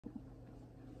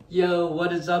Yo,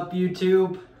 what is up,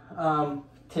 YouTube?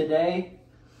 Today,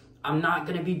 I'm not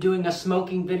going to be doing a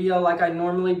smoking video like I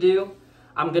normally do.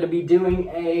 I'm going to be doing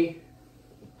a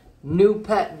new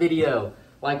pet video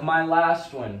like my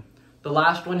last one. The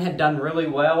last one had done really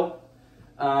well.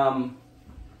 I've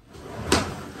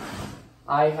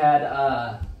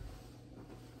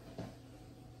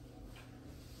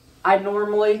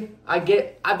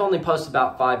only posted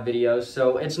about 5 videos,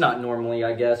 so it's not normally,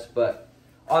 I guess, but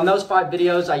on those 5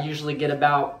 videos, I usually get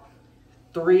about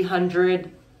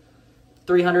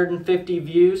 350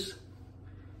 views.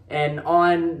 And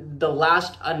on the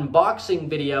last unboxing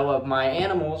video of my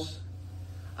animals,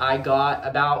 I got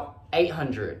about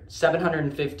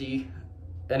 750,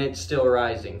 and it's still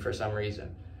rising for some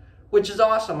reason, which is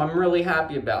awesome. I'm really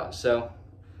happy about. So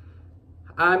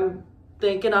I'm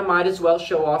thinking I might as well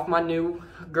show off my new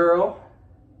girl.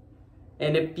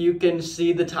 And if you can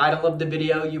see the title of the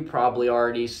video, you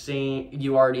already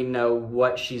know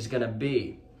what she's gonna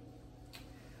be.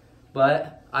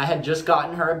 But I had just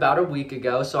gotten her about a week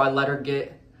ago, so I let her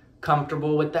get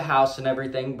comfortable with the house and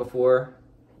everything before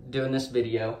doing this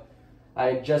video. I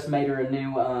had just made her a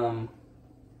new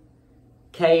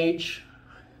cage,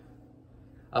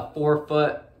 a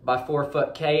 4-foot by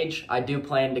 4-foot cage. I do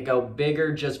plan to go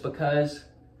bigger just because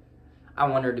I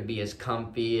want her to be as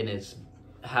comfy and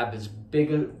have as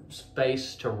big a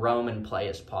space to roam and play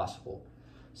as possible.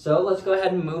 So let's go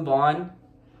ahead and move on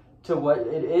to what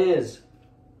it is.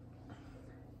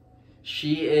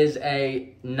 She is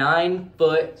a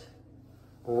 9-foot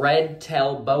red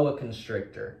tail boa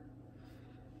constrictor.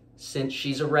 Since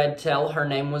she's a red tail, her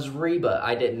name was Reba.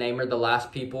 I didn't name her. The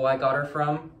last people I got her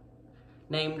from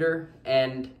named her,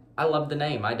 and I love the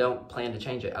name. I don't plan to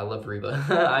change it. I love Reba.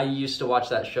 I used to watch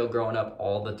that show growing up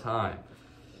all the time.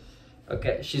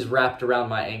 Okay, she's wrapped around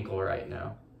my ankle right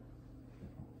now.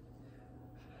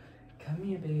 Come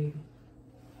here, baby.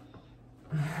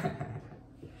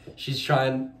 She's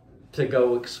trying to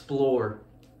go explore.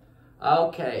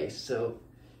 Okay, so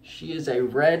she is a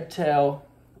red tail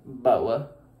boa.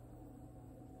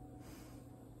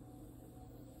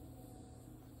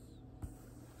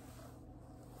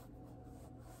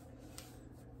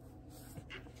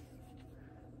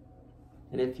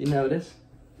 And if you notice,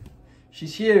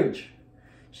 she's huge.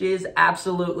 She is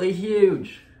absolutely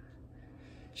huge.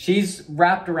 She's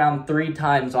wrapped around 3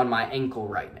 times on my ankle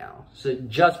right now. So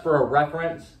just for a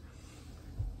reference,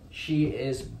 she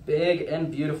is big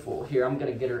and beautiful. Here, I'm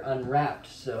gonna get her unwrapped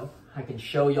so I can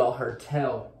show y'all her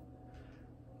tail.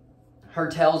 Her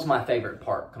tail's my favorite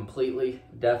part, completely,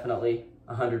 definitely,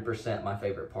 100% my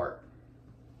favorite part.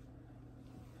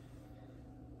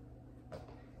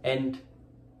 And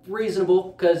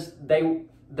reasonable, because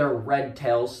they're red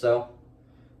tails, so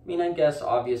I mean, I guess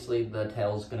obviously the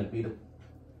tail's gonna be the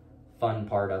fun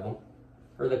part of them,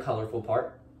 or the colorful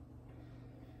part.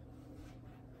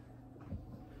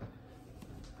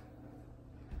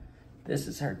 This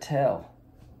is her tail.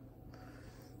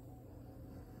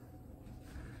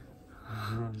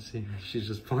 See, she's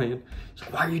just playing. She's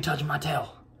like, why are you touching my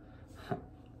tail?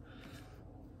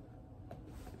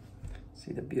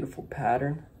 See the beautiful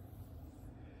pattern?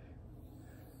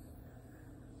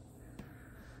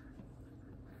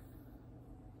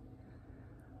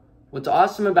 What's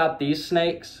awesome about these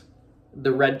snakes,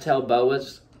 the red tail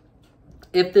boas,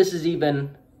 if this is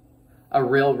even a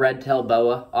real red tail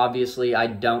boa, obviously I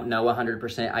don't know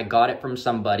 100%. I got it from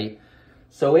somebody.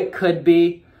 So it could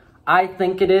be, I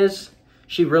think it is.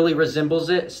 She really resembles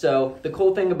it. So the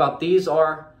cool thing about these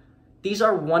are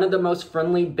one of the most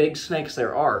friendly big snakes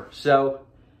there are. So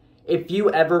if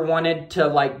you ever wanted to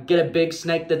like get a big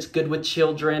snake that's good with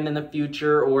children in the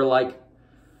future, or like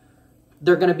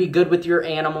they're going to be good with your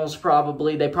animals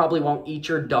probably. They probably won't eat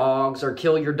your dogs or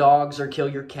kill your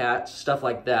cats, stuff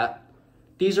like that.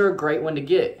 These are a great one to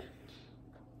get.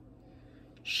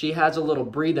 She has a little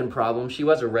breathing problem. She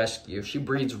was a rescue. She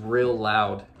breathes real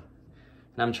loud.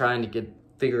 And I'm trying to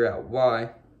figure out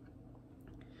why.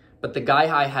 But the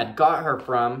guy I had got her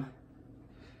from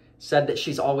said that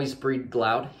she's always breathed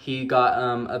loud. He got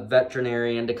a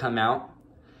veterinarian to come out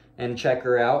and check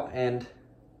her out, and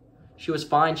she was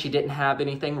fine. She didn't have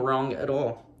anything wrong at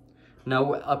all.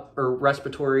 No upper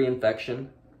respiratory infection.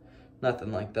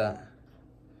 Nothing like that.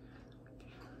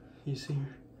 You see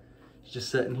her? She's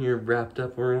just sitting here wrapped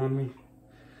up around me.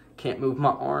 Can't move my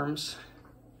arms.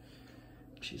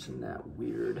 She's in that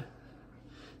weird,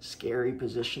 scary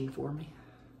position for me.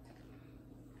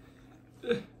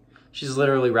 She's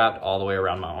literally wrapped all the way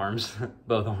around my arms.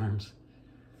 Both arms.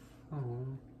 Oh,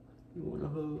 you want a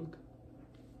hug?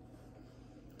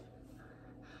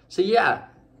 So yeah,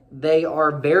 they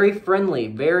are very friendly,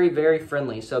 very, very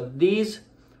friendly. So these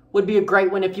would be a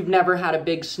great one if you've never had a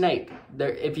big snake.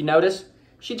 If you notice,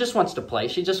 she just wants to play.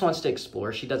 She just wants to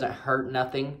explore. She doesn't hurt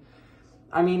nothing.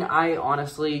 I mean, I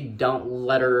honestly don't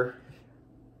let her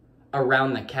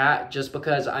around the cat just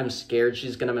because I'm scared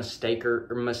she's gonna mistake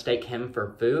him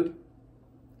for food.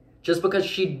 Just because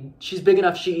she's big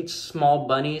enough, she eats small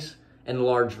bunnies and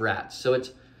large rats. So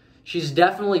she's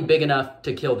definitely big enough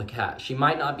to kill the cat. She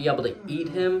might not be able to eat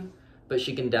him, but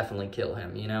she can definitely kill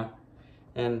him, you know?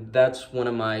 And that's one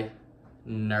of my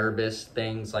nervous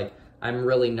things. Like, I'm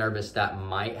really nervous that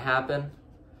might happen.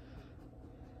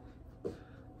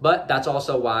 But that's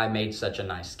also why I made such a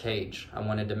nice cage. I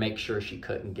wanted to make sure she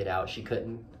couldn't get out. She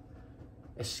couldn't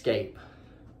escape.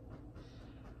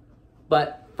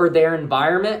 But for their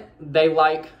environment, they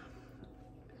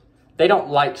don't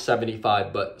like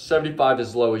 75, but 75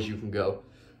 is low as you can go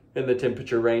in the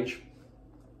temperature range.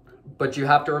 But you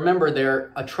have to remember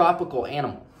they're a tropical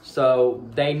animal. So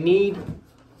they need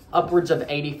upwards of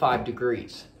 85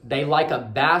 degrees. They like a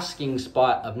basking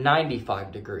spot of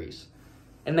 95 degrees.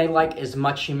 And they like as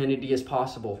much humidity as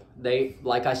possible.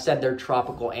 Like I said, they're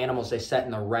tropical animals. They set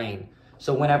in the rain.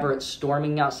 So whenever it's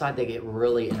storming outside, they get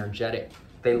really energetic.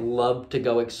 They love to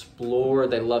go explore.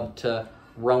 They love to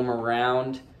roam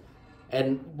around.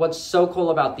 And what's so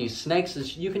cool about these snakes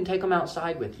is you can take them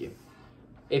outside with you.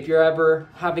 If you're ever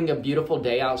having a beautiful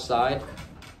day outside,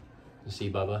 you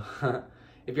see Bubba?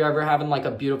 If you're ever having like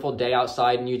a beautiful day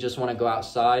outside and you just want to go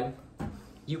outside,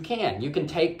 you can. You can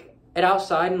take it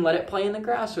outside and let it play in the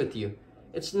grass with you.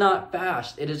 It's not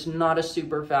fast. It is not a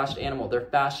super fast animal. They're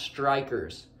fast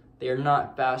strikers. They are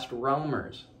not fast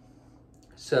roamers.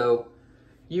 So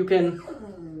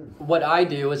what I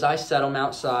do is I set them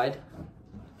outside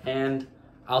and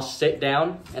I'll sit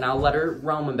down and I'll let her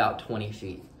roam about 20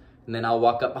 feet. And then I'll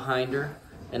walk up behind her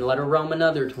and let her roam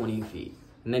another 20 feet.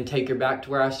 And then take her back to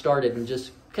where I started and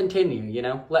just continue, you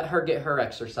know? Let her get her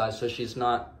exercise so she's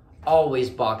not always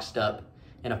boxed up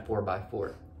in a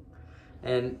 4x4.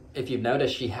 And if you've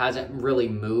noticed, she hasn't really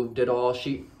moved at all.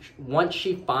 Once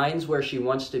she finds where she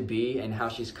wants to be and how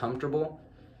she's comfortable,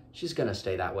 she's gonna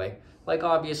stay that way. Like,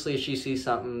 obviously, if she sees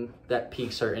something that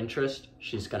piques her interest,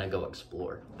 she's gonna go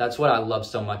explore. That's what I love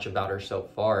so much about her so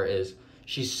far is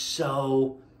she's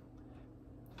so,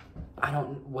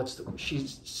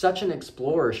 she's such an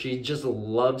explorer. She just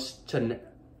loves to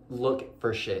look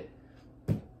for shit.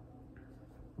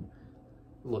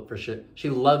 She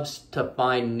loves to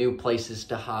find new places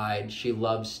to hide. She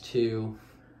loves to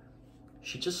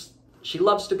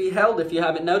be held, if you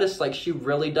haven't noticed. Like, she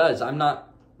really does.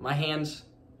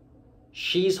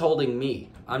 She's holding me.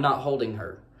 I'm not holding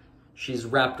her. She's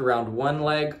wrapped around one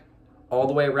leg, all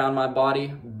the way around my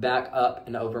body, back up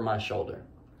and over my shoulder.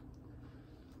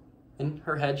 And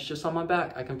her head's just on my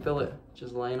back. I can feel it,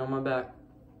 just laying on my back.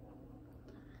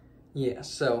 Yeah,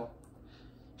 so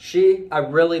I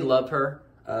really love her.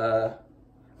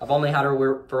 I've only had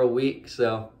her for a week,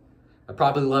 so I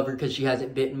probably love her because she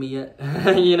hasn't bitten me yet,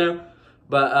 you know?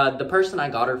 But the person I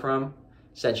got her from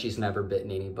said she's never bitten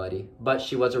anybody. But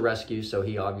she was a rescue, so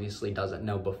he obviously doesn't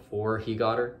know before he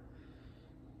got her.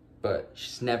 But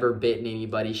she's never bitten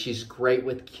anybody. She's great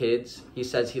with kids. He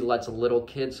says he lets little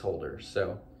kids hold her,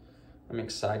 so I'm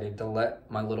excited to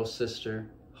let my little sister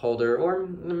hold her, or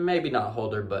maybe not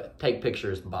hold her, but take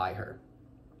pictures by her.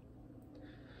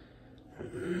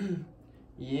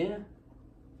 Yeah.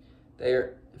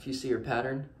 There, if you see her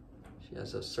pattern, she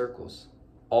has those circles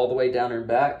all the way down her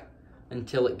back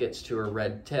until it gets to her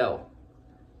red tail.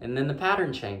 And then the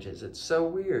pattern changes. It's so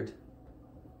weird.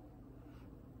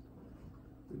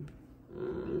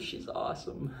 She's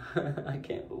awesome. I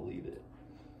can't believe it.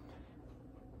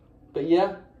 But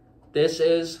yeah, this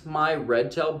is my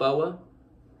red-tailed boa.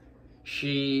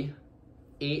 She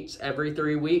eats every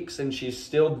 3 weeks and she's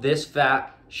still this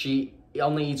fat. She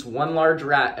only eats one large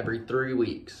rat every 3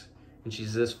 weeks and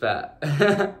she's this fat.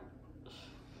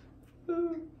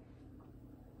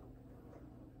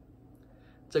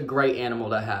 It's a great animal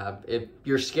to have. If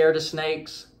you're scared of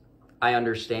snakes, I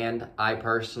understand. I'm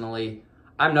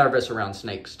nervous around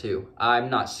snakes too. I'm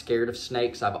not scared of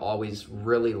snakes. I've always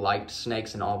really liked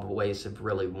snakes and always have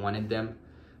really wanted them.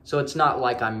 So it's not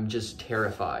like I'm just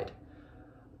terrified.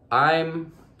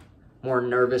 I'm more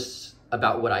nervous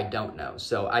about what I don't know.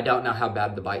 So I don't know how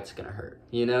bad the bite's gonna hurt.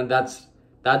 You know, that's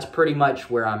pretty much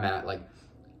where I'm at. Like,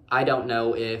 I don't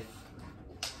know if,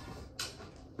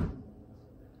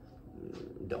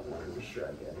 don't want to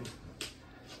distract him.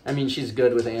 I mean, she's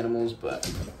good with animals, but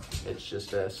it's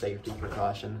just a safety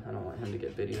precaution. I don't want him to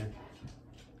get video.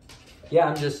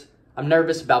 Yeah, I'm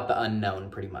nervous about the unknown,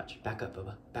 pretty much. Back up,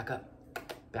 Bubba. Back up.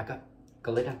 Back up.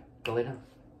 Go lay down. Go lay down.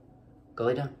 Go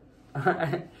lay down.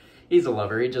 He's a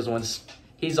lover. He just wants,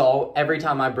 every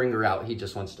time I bring her out, he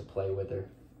just wants to play with her.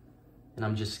 And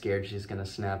I'm just scared she's going to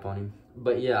snap on him.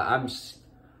 But yeah,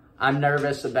 I'm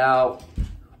nervous about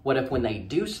what if when they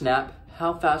do snap,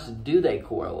 how fast do they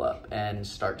coil up and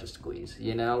start to squeeze,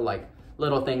 you know, like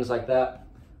little things like that.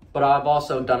 But I've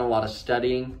also done a lot of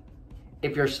studying.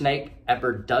 If your snake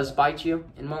ever does bite you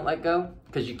and won't let go,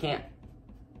 because you can't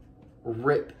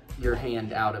rip your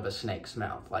hand out of a snake's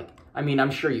mouth. Like, I mean,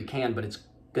 I'm sure you can, but it's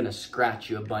gonna scratch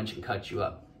you a bunch and cut you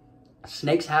up.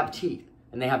 Snakes have teeth,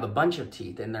 and they have a bunch of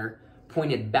teeth, and they're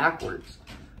pointed backwards.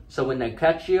 So when they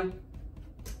catch you,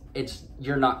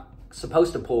 you're not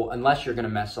supposed to pull unless you're gonna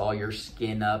mess all your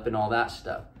skin up and all that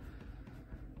stuff.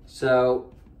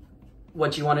 So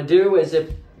what you wanna do is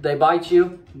if they bite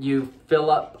you, you fill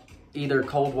up either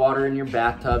cold water in your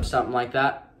bathtub, something like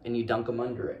that, and you dunk them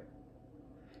under it.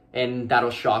 And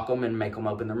that'll shock them and make them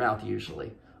open their mouth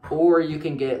usually. Or you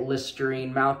can get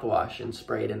Listerine mouthwash and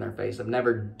spray it in their face. I've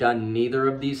never done neither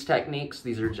of these techniques.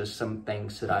 These are just some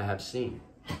things that I have seen.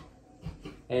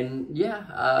 And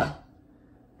yeah,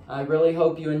 I really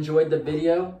hope you enjoyed the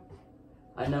video.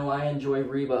 I know I enjoy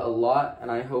Reba a lot, and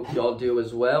I hope y'all do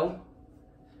as well.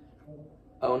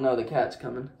 Oh no, the cat's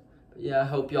coming. Yeah, I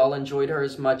hope y'all enjoyed her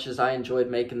as much as I enjoyed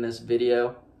making this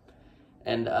video.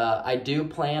 And I do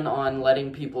plan on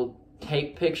letting people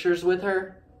take pictures with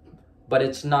her, but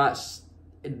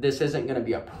this isn't going to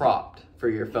be a prop for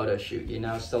your photo shoot, you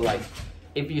know? So like,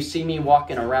 if you see me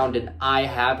walking around and I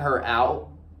have her out,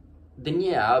 then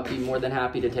yeah, I'll be more than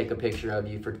happy to take a picture of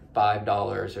you for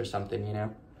 $5 or something, you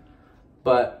know?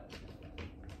 But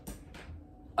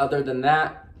other than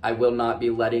that, I will not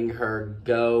be letting her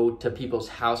go to people's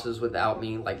houses without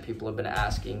me, like people have been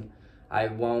asking. I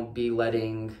won't be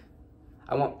letting,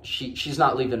 she's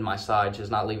not leaving my side, she's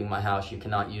not leaving my house. You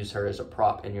cannot use her as a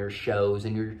prop in your shows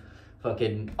and your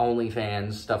fucking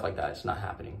OnlyFans, stuff like that. It's not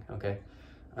happening, okay?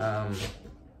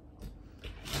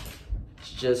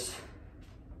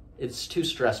 It's too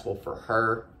stressful for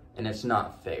her, and it's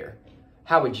not fair.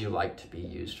 How would you like to be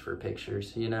used for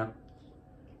pictures, you know?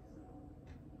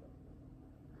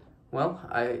 Well,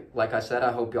 like I said,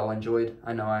 I hope y'all enjoyed.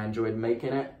 I know I enjoyed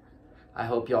making it. I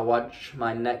hope y'all watch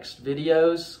my next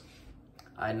videos.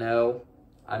 I know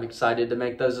I'm excited to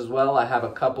make those as well. I have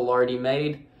a couple already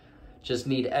made, just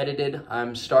need edited.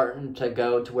 I'm starting to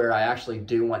go to where I actually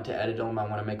do want to edit them. I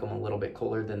want to make them a little bit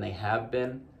cooler than they have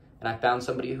been. And I found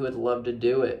somebody who would love to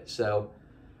do it. So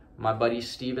my buddy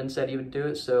Steven said he would do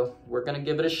it. So we're going to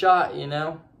give it a shot, you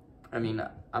know. I mean,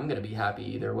 I'm going to be happy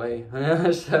either way.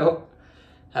 So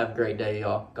have a great day,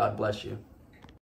 y'all. God bless you.